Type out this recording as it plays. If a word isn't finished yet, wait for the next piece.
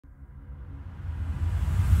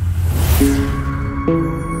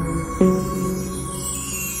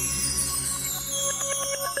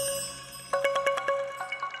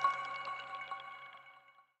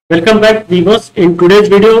Welcome back, viewers. In today's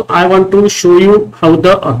video, I want to show you how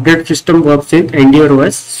the update system works in Endeavour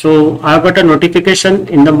OS. So I got a notification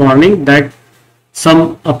in the morning that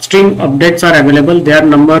some upstream updates are available. They are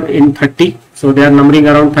numbered in 30. So they are numbering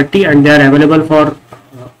around 30 and they are available for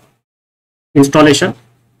installation.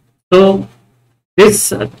 So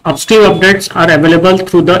these upstream updates are available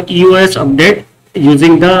through the EOS update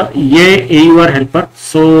using the AUR helper.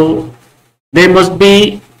 So they must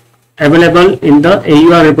be available in the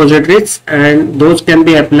AUR repositories and those can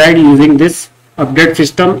be applied using this update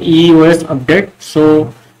system EOS update.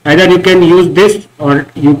 So either you can use this or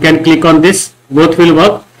you can click on this, both will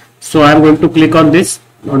work. So I am going to click on this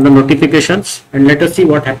on the notifications and let us see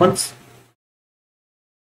what happens.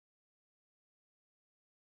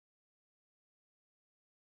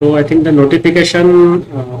 So I think the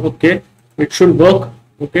notification, okay, it should work.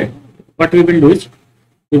 Okay, what we will do is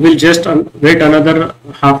we will just wait another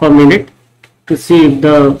half a minute to see if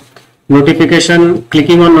the notification,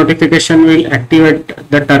 clicking on notification will activate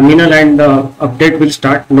the terminal and the update will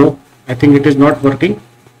start. No, I think it is not working.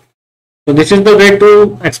 So this is the way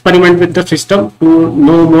to experiment with the system to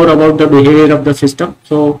know more about the behavior of the system.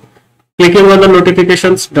 So clicking on the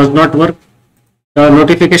notifications does not work. The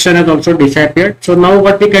notification has also disappeared. So now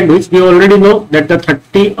what we can do is we already know that the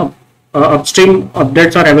 30 upstream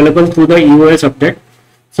updates are available through the EOS update.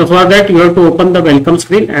 So for that you have to open the welcome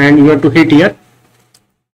screen and you have to hit here.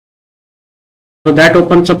 So that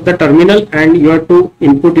opens up the terminal and you have to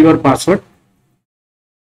input your password.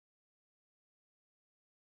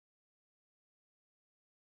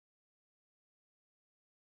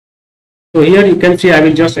 So here you can see I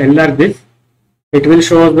will just enlarge this. It will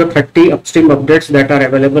show us the 30 upstream updates that are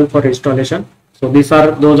available for installation. So these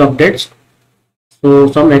are those updates. So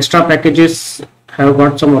some extra packages have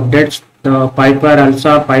got some updates. The Pipewire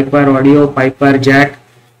ALSA, Pipewire Audio, Pipewire Jack,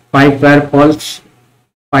 Pipewire Pulse,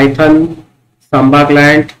 Python, Samba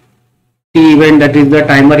Client, T event, that is the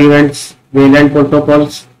timer events, Wayland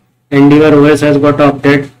protocols. Endeavour OS has got an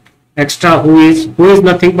update. Extra who is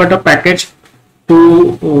nothing but a package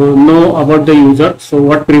to know about the user. So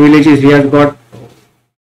what privileges he has got,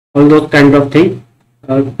 all those kind of things,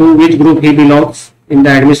 to which group he belongs in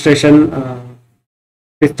the administration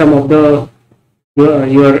system of the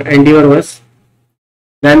your Endeavour OS.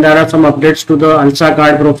 Then there are some updates to the ALSA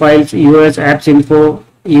card profiles, EOS apps info,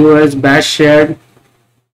 EOS bash shared,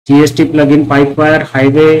 GST plugin Pipewire,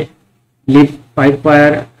 Highway, lib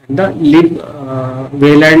Pipewire, and the lib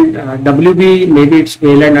Wayland WB, maybe it's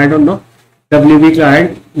Wayland, I don't know. WB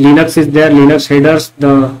client, Linux is there, Linux headers,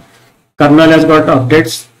 the kernel has got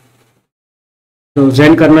updates. So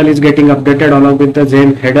Zen kernel is getting updated along with the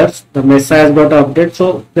Zen headers. The Mesa has got an update.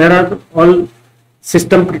 So there are all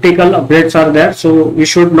system critical updates are there. So we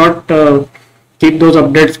should not keep those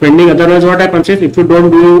updates pending. Otherwise what happens is if you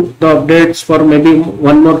don't do the updates for maybe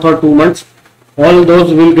 1 month or 2 months, all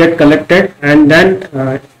those will get collected, and then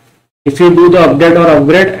if you do the update or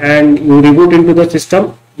upgrade and you reboot into the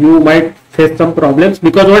system, you might face some problems,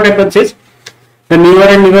 because what happens is the newer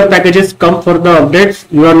and newer packages come for the updates.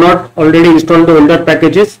 You are not already installed the older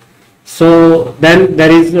packages. So then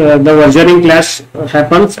there is the versioning clash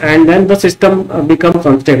happens and then the system becomes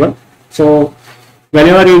unstable. So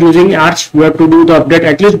whenever you are using Arch, you have to do the update,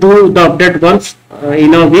 at least do the update once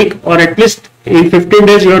in a week, or at least in 15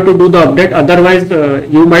 days you have to do the update. Otherwise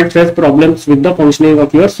you might face problems with the functioning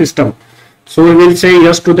of your system. So we will say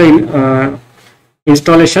yes to the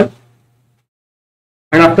installation.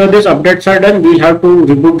 And after these updates are done, we'll have to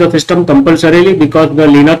reboot the system compulsorily, because the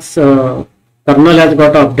Linux kernel has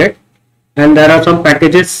got an update and there are some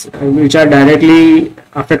packages which are directly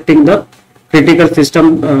affecting the critical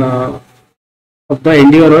system of the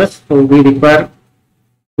Endeavour OS. So we require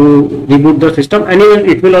to reboot the system, and even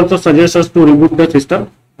it will also suggest us to reboot the system.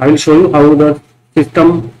 I will show you how the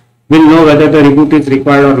system will know whether the reboot is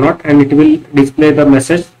required or not, and it will display the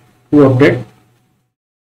message to update.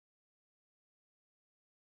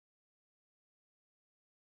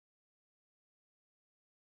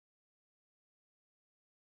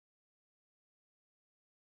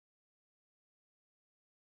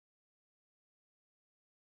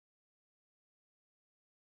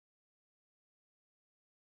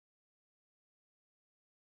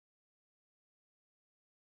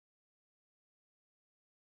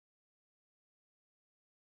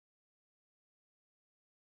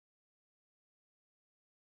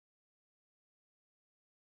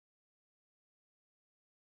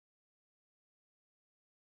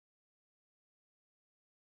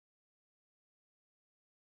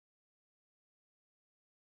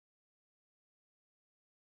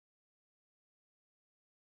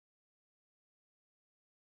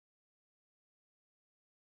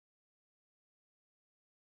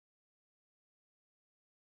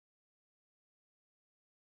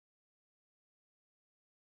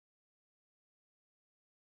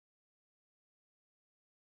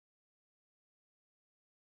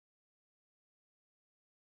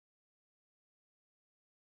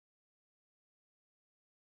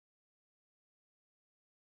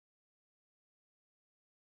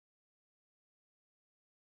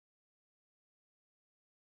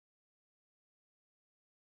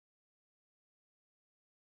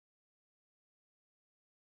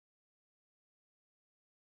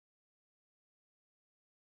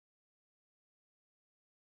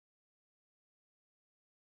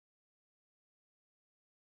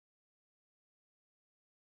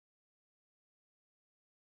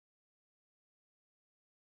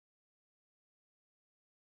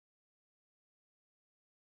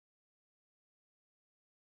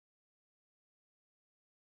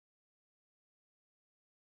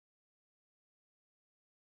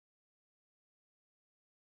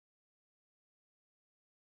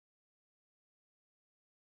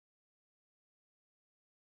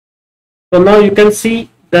 So now you can see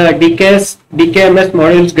the DKMS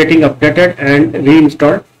modules getting updated and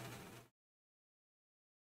reinstalled.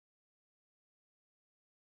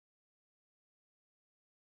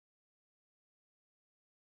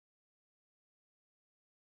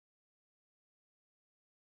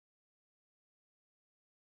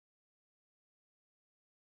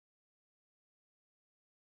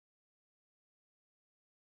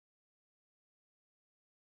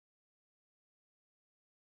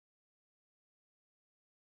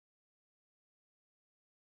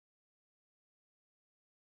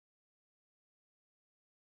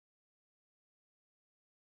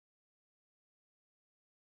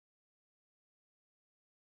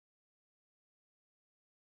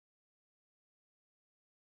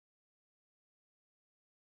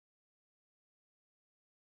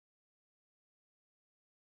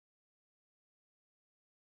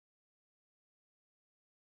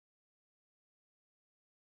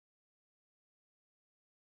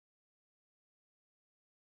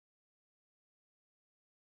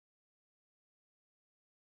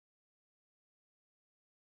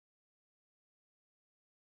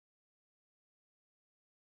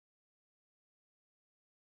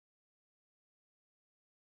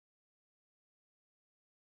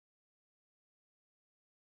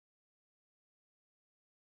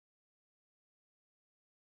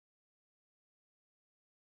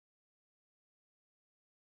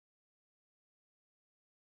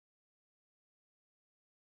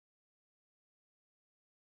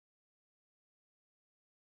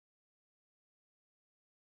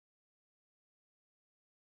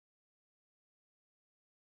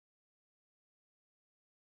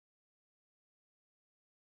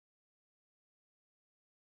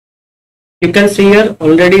 You can see here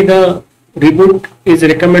already the reboot is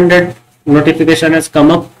recommended notification has come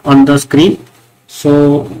up on the screen.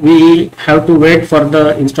 So we have to wait for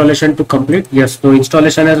the installation to complete. Yes, so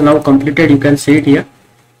installation is now completed. You can see it here.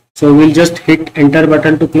 So we'll just hit enter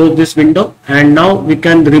button to close this window, and now we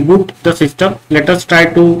can reboot the system. Let us try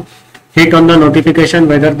to hit on the notification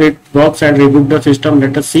whether it works and reboot the system.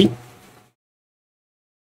 Let us see.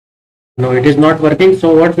 No, it is not working.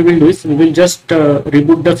 So what we will do is we will just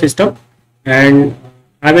reboot the system, and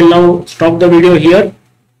I will now stop the video here.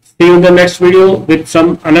 See you in the next video with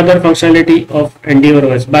some another functionality of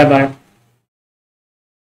Endeavour OS. Bye bye.